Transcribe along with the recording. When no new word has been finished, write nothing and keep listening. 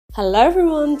Hello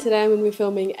everyone, today I'm going to be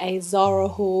filming a Zara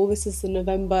haul. This is the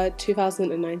November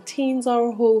 2019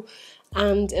 Zara haul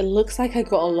and it looks like I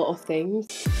got a lot of things.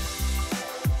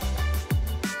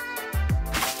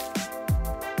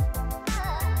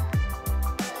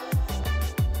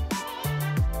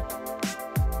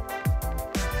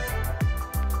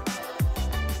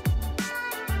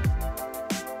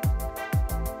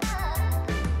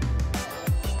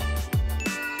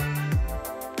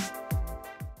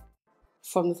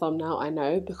 From the thumbnail, I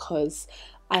know, because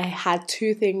I had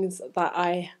two things that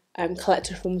I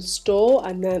collected from the store,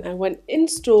 and then I went in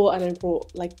store and I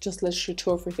brought like just literally 2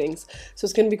 or 3 things. So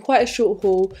it's going to be quite a short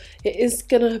haul. It is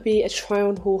going to be a try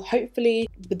on haul hopefully,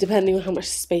 but depending on how much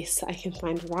space I can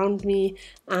find around me,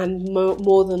 and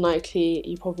more than likely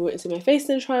you probably won't see my face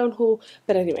in a try on haul.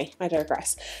 But anyway, I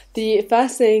digress. The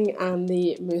first thing and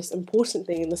the most important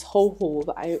thing in this whole haul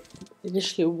that I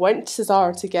initially went to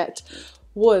Zara to get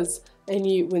was a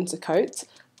new winter coat.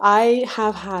 I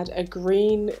have had a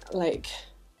green like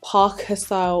parka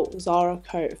style Zara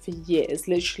coat for years,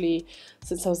 literally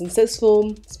since I was in 6th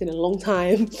form. It's been a long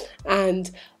time,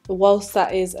 and whilst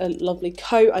that is a lovely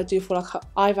coat, I do feel like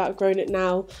I've outgrown it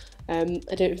now.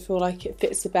 I don't feel like it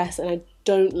fits the best and I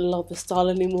don't love the style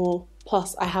anymore.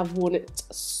 Plus I have worn it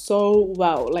so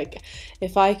well. Like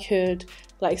if I could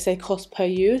like say cost per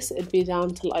use, it'd be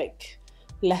down to like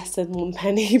less than 1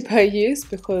 penny per use,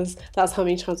 because that's how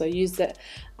many times I used it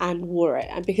and wore it.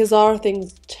 And because Zara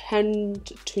things tend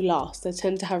to last, they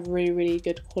tend to have really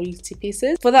good quality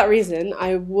pieces. For that reason,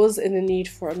 I was in the need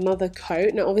for another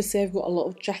coat. Now obviously I've got a lot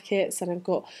of jackets and I've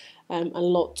got a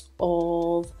lot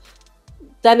of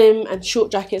denim and short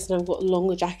jackets, and I've got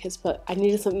longer jackets, but I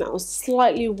needed something that was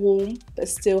slightly warm but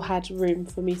still had room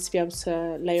for me to be able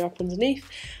to layer up underneath.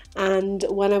 And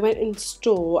when I went in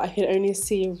store, I could only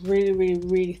see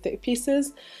really thick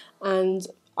pieces, and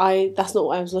that's not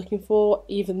what I was looking for.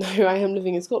 Even though I am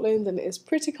living in Scotland and it is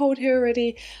pretty cold here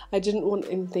already, I didn't want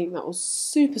anything that was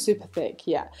super thick.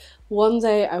 Yeah, one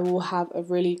day I will have a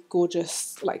really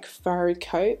gorgeous like furry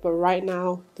coat, but right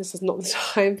now this is not the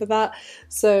time for that.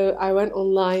 So I went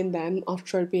online then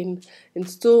after I'd been in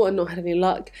store and not had any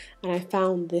luck, and I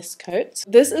found this coat.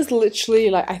 This is literally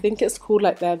like, I think it's called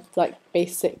like their like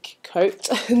basic coat.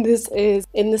 And this is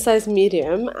in the size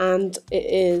medium and it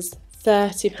is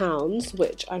 £30,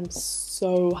 which I'm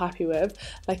so happy with.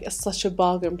 Like it's such a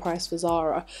bargain price for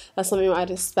Zara. That's something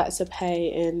I'd expect to pay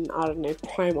in, I don't know,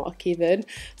 Primark even,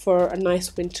 for a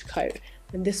nice winter coat.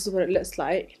 And this is what it looks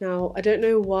like. Now I don't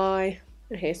know why.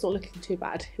 Okay, it's not looking too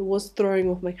bad. It was throwing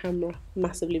off my camera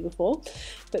massively before,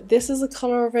 but this is the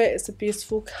colour of it. It's a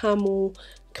beautiful camel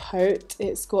coat.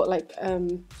 It's got like a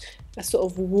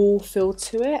sort of wool feel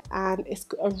to it, and it's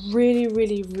got a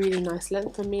really nice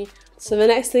length for me. So the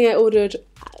next thing I ordered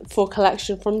for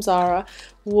collection from Zara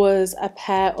was a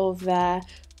pair of their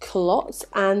culottes,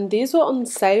 and these were on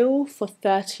sale for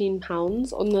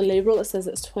 £13. On the label it says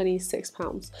it's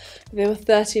 £26. They were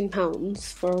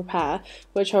 £13 for a pair,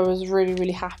 which I was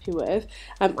really happy with.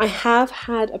 I have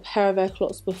had a pair of their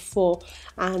culottes before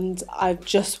and I've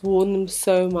just worn them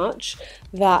so much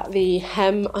that the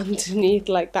hem underneath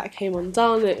like that came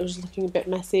undone and it was looking a bit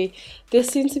messy. This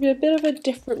seems to be a bit of a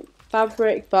different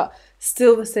fabric, but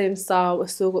still the same style.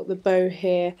 We've still got the bow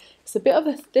here. It's a bit of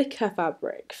a thicker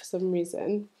fabric for some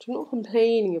reason, which I'm not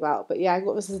complaining about, but yeah, I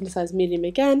got this in the size medium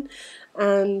again.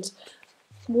 And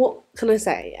what can I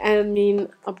say? I mean,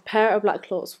 a pair of black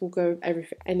culottes will go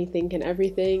with anything and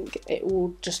everything. It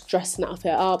will just dress an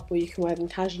outfit up, or you can wear them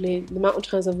casually. The amount of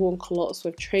times I've worn culottes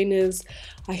with trainers,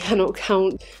 I cannot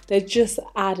count. They just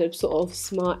add a sort of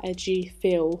smart, edgy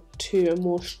feel to a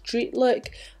more street look,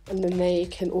 and then they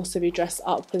can also be dressed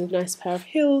up with a nice pair of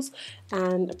heels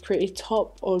and a pretty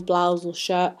top or blouse or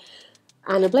shirt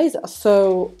and a blazer.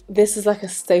 So this is like a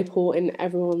staple in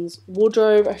everyone's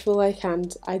wardrobe, I feel like,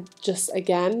 and I just,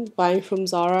 again, buying from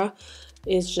Zara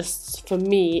is just, for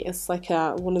me, it's like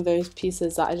one of those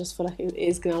pieces that I just feel like it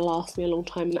is going to last me a long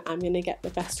time and I'm going to get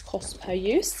the best cost per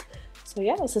use. So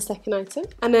yeah, that's the second item.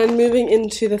 And then moving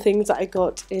into the things that I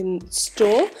got in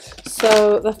store.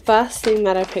 So the first thing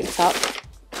that I picked up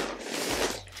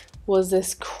was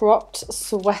this cropped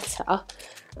sweater,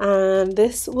 and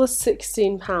this was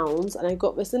 £16, and I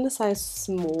got this in a size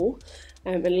small,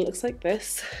 and it looks like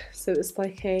this. So it's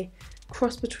like a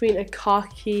cross between a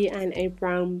khaki and a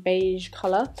brown beige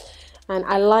colour, and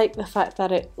I like the fact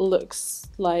that it looks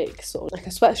like sort of like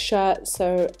a sweatshirt,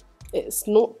 so it's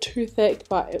not too thick,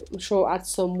 but I'm sure it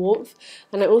adds some warmth.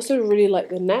 And I also really like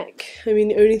the neck. I mean,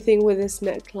 the only thing with this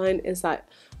neckline is that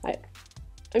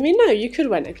I mean, no, you could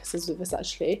wear necklaces with this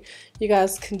actually. You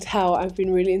guys can tell I've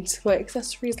been really into my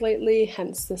accessories lately,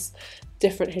 hence this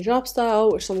different hijab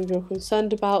style, which some of you are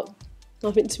concerned about.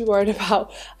 Nothing to be worried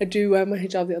about. I do wear my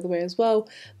hijab the other way as well,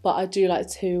 but I do like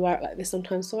to wear it like this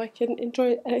sometimes so I can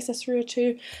enjoy an accessory or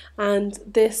two. And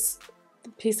this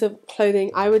piece of clothing,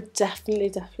 I would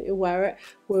definitely wear it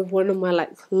with one of my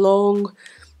like long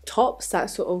tops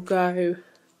that sort of go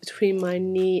between my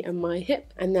knee and my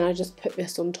hip, and then I just put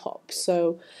this on top.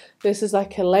 So this is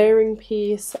like a layering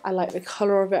piece. I like the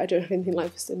colour of it. I don't have anything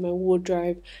like this in my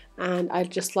wardrobe, and I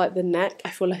just like the neck.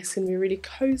 I feel like it's going to be really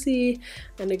cozy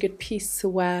and a good piece to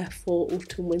wear for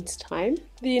autumn winter time.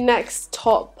 The next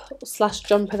top slash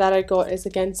jumper that I got is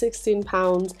again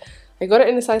 £16. I got it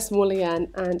in a size small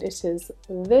again, and it is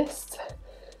this.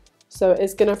 So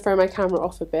it's going to throw my camera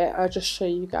off a bit. I'll just show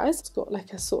you guys. It's got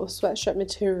like a sort of sweatshirt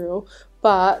material,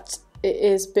 but it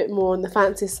is a bit more on the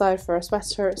fancy side for a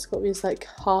sweater. It's got these like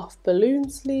half balloon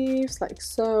sleeves like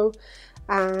so,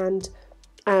 and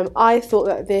I thought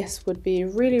that this would be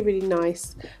really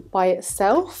nice by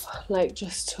itself, like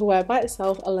just to wear by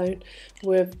itself alone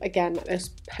with, again, like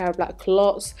this pair of black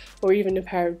culottes or even a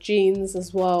pair of jeans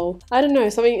as well. I don't know,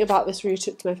 something about this really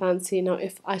took to my fancy. Now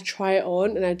if I try it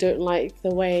on and I don't like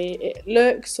the way it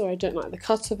looks, or I don't like the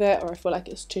cut of it, or I feel like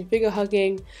it's too figure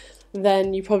hugging,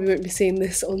 then you probably won't be seeing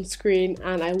this on screen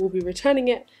and I will be returning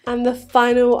it. And the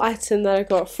final item that I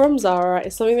got from Zara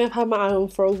is something that I've had my eye on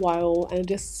for a while and I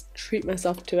just treat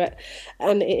myself to it,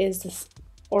 and it is this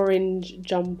orange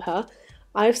jumper.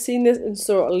 I've seen this in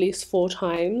store at least 4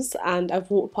 times and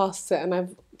I've walked past it and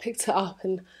I've picked it up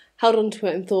and held onto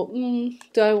it and thought,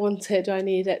 do I want it? Do I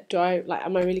need it?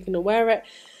 Am I really going to wear it?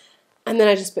 And then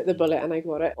I just bit the bullet and I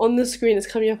got it. On the screen it's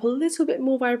coming up a little bit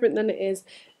more vibrant than it is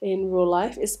in real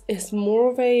life. It's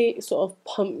more of a sort of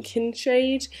pumpkin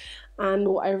shade, and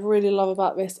what I really love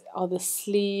about this are the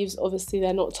sleeves. Obviously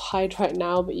they're not tied right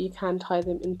now, but you can tie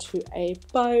them into a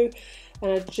bow,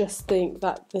 and I just think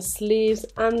that the sleeves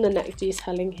and the neck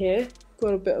detailing here,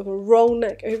 got a bit of a roll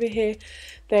neck over here,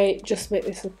 they just make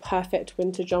this a perfect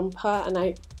winter jumper, and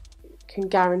I can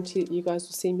guarantee that you guys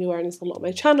will see me wearing this a lot on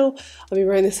my channel. I'll be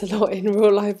wearing this a lot in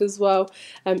real life as well.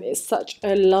 It's such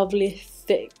a lovely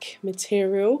thick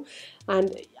material,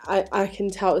 and I can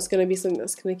tell it's going to be something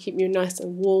that's going to keep you nice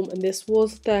and warm, and this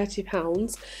was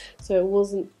 £30, so it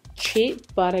wasn't cheap,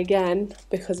 but again,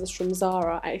 because it's from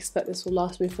Zara, I expect this will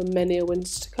last me for many a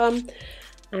winter to come,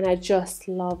 and I just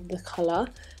love the colour.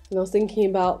 And I was thinking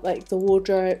about like the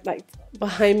wardrobe, like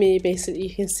behind me basically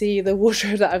you can see the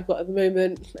wardrobe that I've got at the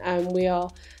moment, and we are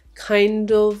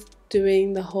kind of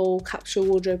doing the whole capsule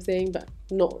wardrobe thing, but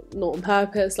not on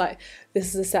purpose. Like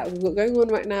this is a set we've got going on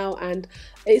right now, and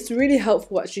it's really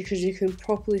helpful actually because you can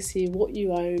properly see what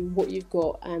you own, what you've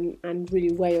got, and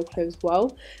really wear your clothes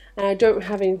well. And I don't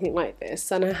have anything like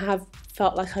this, and I have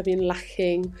felt like I've been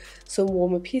lacking some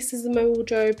warmer pieces in my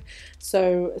wardrobe.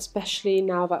 So especially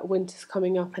now that winter's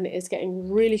coming up and it is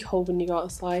getting really cold when you go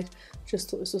outside,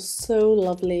 just thought this was so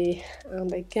lovely.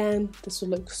 And again, this will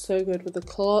look so good with the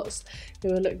culottes. It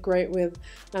will look great with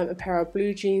a pair of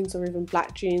blue jeans or even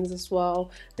black jeans as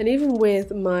well, and even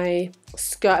with my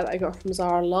skirt that I got from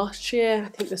Zara last year, I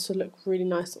think this would look really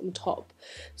nice on top.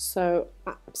 So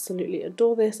absolutely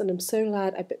adore this, and I'm so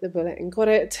glad I bit the bullet and got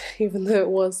it, even though it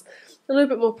was a little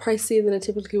bit more pricey than I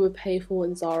typically would pay for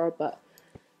in Zara, but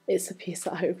it's a piece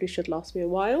that hopefully should last me a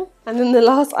while. And then the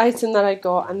last item that I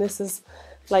got, and this is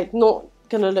like not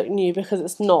gonna look new because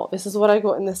it's not, this is what I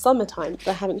got in the summertime, but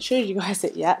I haven't showed you guys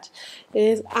it yet,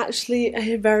 is actually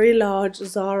a very large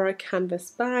Zara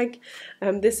canvas bag.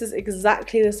 This is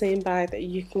exactly the same bag that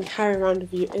you can carry around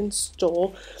with you in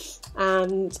store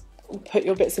and put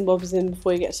your bits and bobs in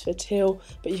before you get to the till,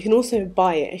 but you can also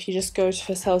buy it. If you just go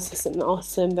to a sales assistant and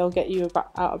ask them, they'll get you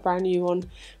out a brand new one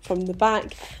from the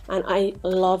back. And I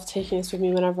love taking this with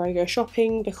me whenever I go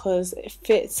shopping because it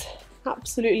fits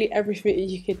absolutely everything that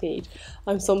you could need.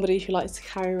 I'm somebody who likes to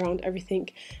carry around everything,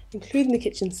 including the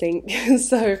kitchen sink.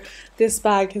 So this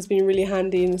bag has been really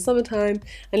handy in the summertime,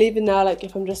 and even now, like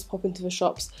if I'm just popping to the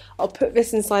shops, I'll put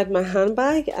this inside my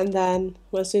handbag, and then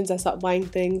as soon as I start buying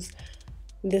things,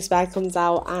 this bag comes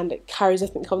out and it carries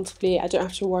everything comfortably. I don't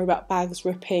have to worry about bags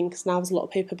ripping because now there's a lot of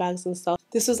paper bags and stuff.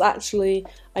 This was actually,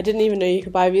 I didn't even know you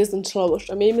could buy these until I watched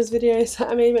Amima's video. So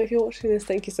Amima, if you're watching this,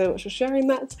 thank you so much for sharing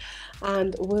that.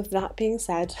 And with that being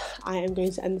said, I am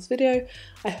going to end this video.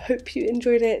 I hope you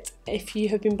enjoyed it. If you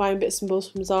have been buying bits and bobs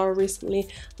from Zara recently,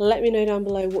 let me know down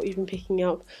below what you've been picking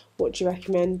up. What do you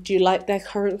recommend? Do you like their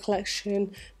current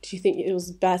collection? Do you think it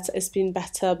was better? It's been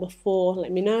better before?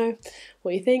 Let me know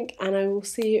what you think, and I will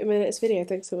see you in my next video.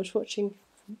 Thanks so much for watching.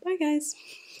 Bye guys.